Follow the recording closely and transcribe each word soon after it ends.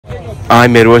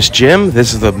I'm Midwest Jim.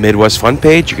 This is the Midwest Fun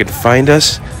page. You can find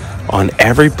us on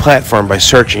every platform by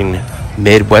searching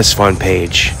Midwest Fun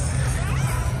page.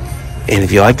 And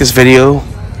if you like this video,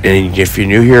 and if you're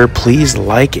new here, please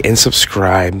like and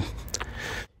subscribe.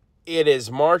 It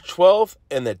is March 12th,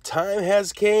 and the time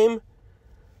has came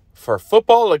for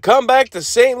football to come back to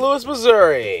St. Louis,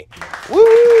 Missouri.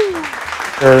 Woo!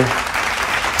 They're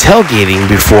tailgating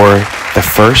before the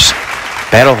first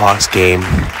Battlehawks game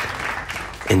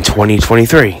in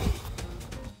 2023.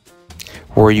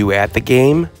 Were you at the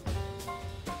game?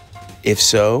 If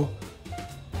so,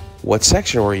 what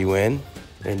section were you in?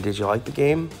 And did you like the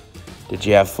game? Did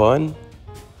you have fun?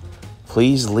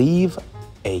 Please leave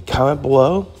a comment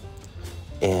below,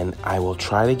 and I will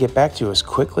try to get back to you as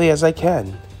quickly as I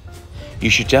can. You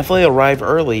should definitely arrive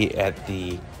early at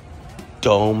the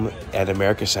Dome at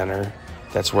America Center.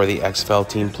 That's where the XFL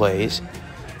team plays,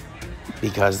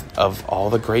 because of all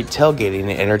the great tailgating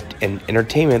and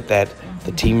entertainment that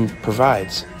the team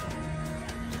provides.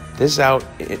 This is out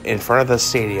in front of the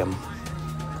stadium.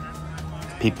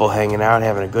 People hanging out,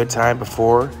 having a good time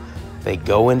before they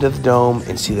go into the Dome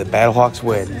and see the Battlehawks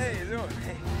win.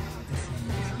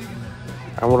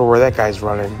 I wonder where that guy's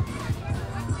running.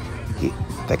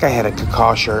 That guy had a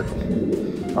caca shirt.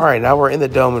 All right, now we're in the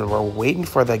Dome and we're waiting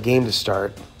for the game to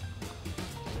start.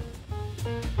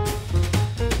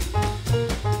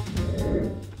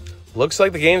 Looks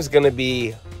like the game's going to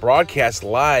be broadcast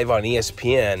live on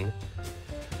ESPN.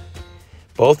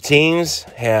 Both teams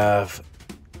have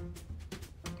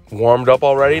warmed up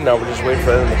already. Now we're just waiting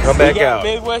for them to come back out.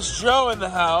 Midwest Joe in the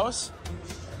house.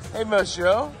 Hey, Midwest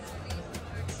Joe.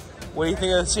 What do you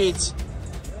think of the seats?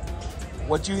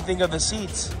 What do you think of the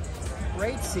seats?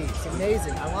 Great seats.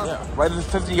 Amazing. I love it. Right at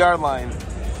the 50-yard line.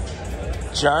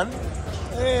 John?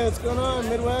 Hey, what's going on,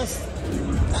 Midwest?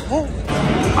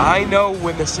 I know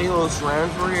when the St. Louis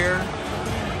Rams were here,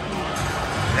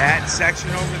 that section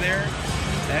over there,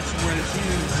 that's where the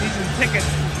season ticket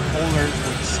holders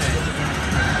would sit.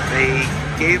 They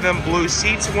gave them blue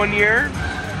seats one year,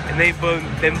 and they've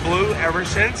been blue ever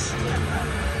since.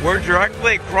 We're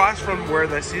directly across from where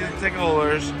the season ticket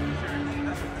holders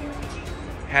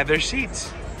had their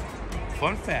seats.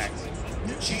 Fun fact.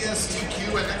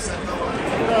 GSTQ and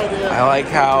XFL. I like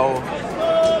how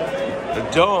the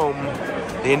Dome,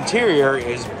 the interior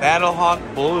is Battlehawk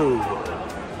blue.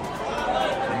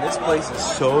 And this place is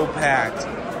so packed.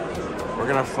 We're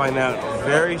gonna find out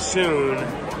very soon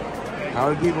how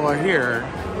many people are here,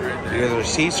 because their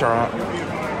seats are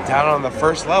down on the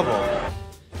first level.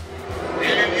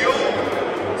 And your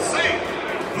St.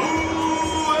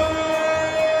 Louis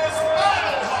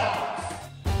Battlehawks.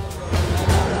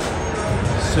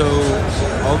 So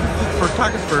all the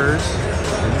photographers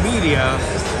and media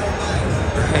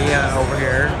are hanging out over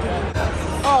here.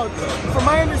 Oh, from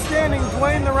my understanding,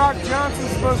 Dwayne "The Rock" Johnson's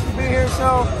supposed to be here,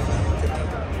 so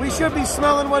we should be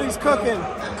smelling what he's cooking.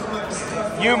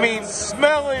 You mean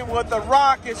smelling what The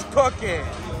Rock is cooking?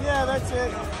 Yeah, that's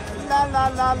it. La la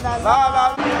la la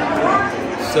la.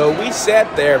 So we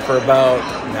sat there for about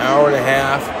an hour and a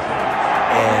half,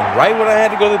 and right when I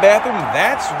had to go to the bathroom,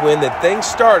 that's when the thing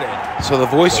started. So the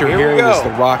voice So you're here we hearing is go.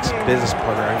 The Rock's business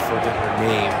partner. I forget her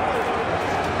name.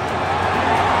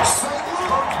 St.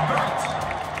 Louis bet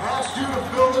asked you to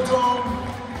fill the Dome,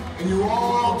 and you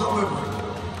all delivered.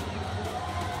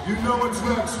 You know what's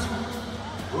next.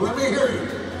 Well, let me hear you.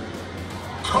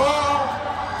 Call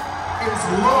is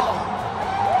law.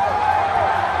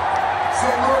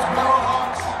 St. Louis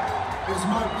Battlehawks, it's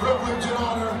my privilege and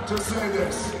honor to say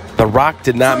this. The Rock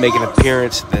did not make an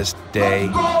appearance this day.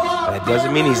 That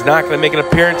doesn't mean he's not going to make an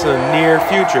appearance in the near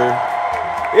future.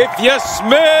 If you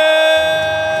smell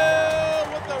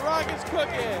what The Rock is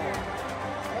cooking.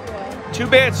 Too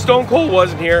bad Stone Cold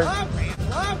wasn't here.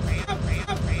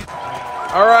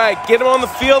 All right, get him on the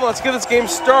field. And let's get this game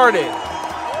started.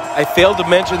 I failed to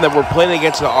mention that we're playing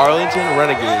against the Arlington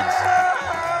Renegades.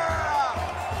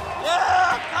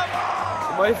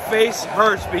 My face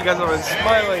hurts because I've been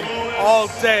smiling all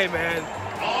day, man.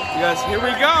 Because here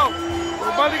we go. We're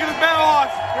about to get the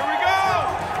Battlehawks. Here we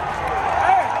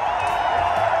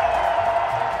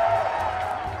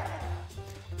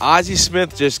go. Ozzie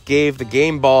Smith just gave the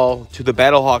game ball to the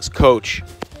Battlehawks coach.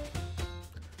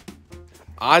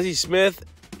 Ozzie Smith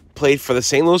played for the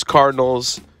St. Louis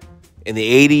Cardinals in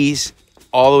the 80s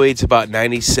all the way to about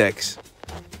 96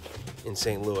 in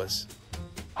St. Louis.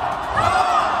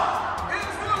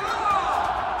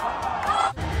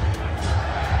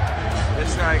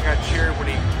 This guy got cheered when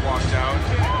he walked out.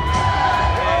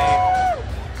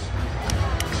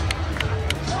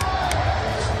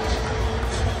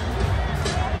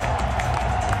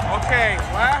 Okay,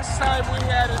 last time we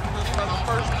had it on the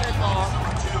first kickoff,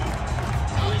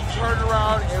 we turned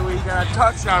around and we got a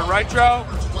touchdown, right, Joe?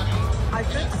 I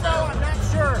think so. I'm not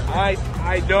sure.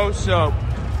 I know so.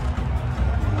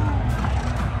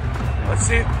 Let's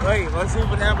see. Wait, let's see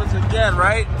what happens again,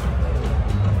 right?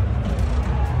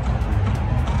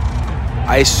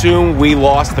 I assume we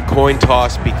lost the coin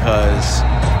toss because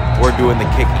we're doing the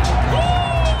kicking.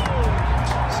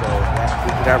 So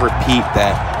we cannot repeat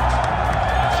that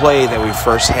play that we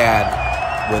first had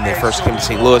when they first came to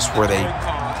St. Louis, where they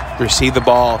received the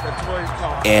ball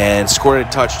and scored a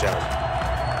touchdown.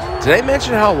 Did I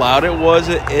mention how loud it was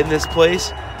in this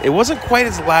place? It wasn't quite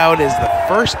as loud as the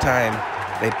first time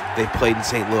they played in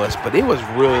St. Louis, but it was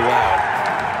really loud.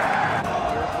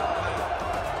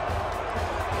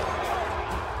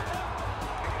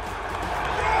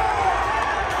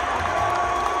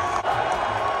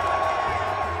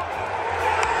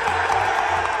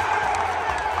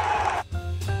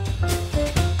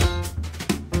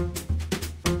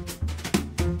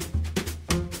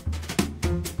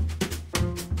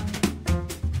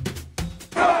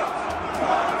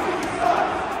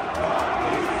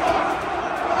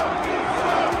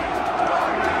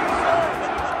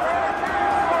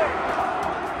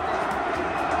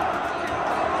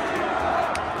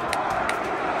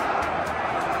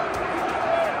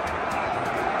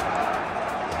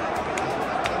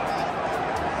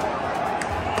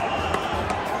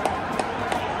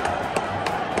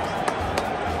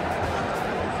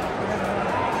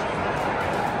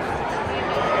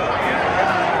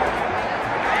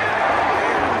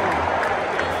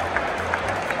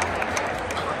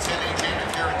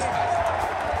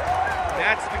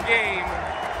 That's the game.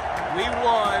 We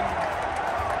won.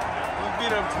 We beat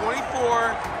them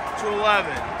 24-11.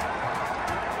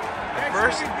 The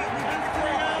first.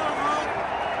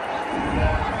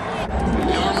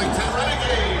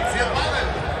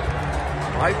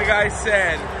 Like the guy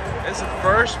said, this is the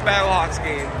first Battlehawks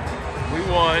game. We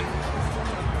won.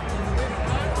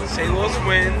 St. Louis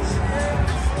wins.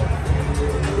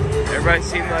 Everybody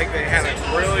seemed like they had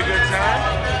a really good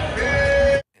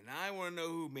time. And I want to know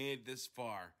who made it this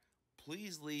far.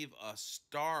 Please leave a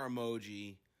star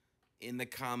emoji in the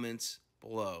comments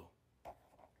below.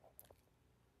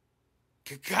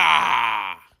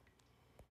 Kaka!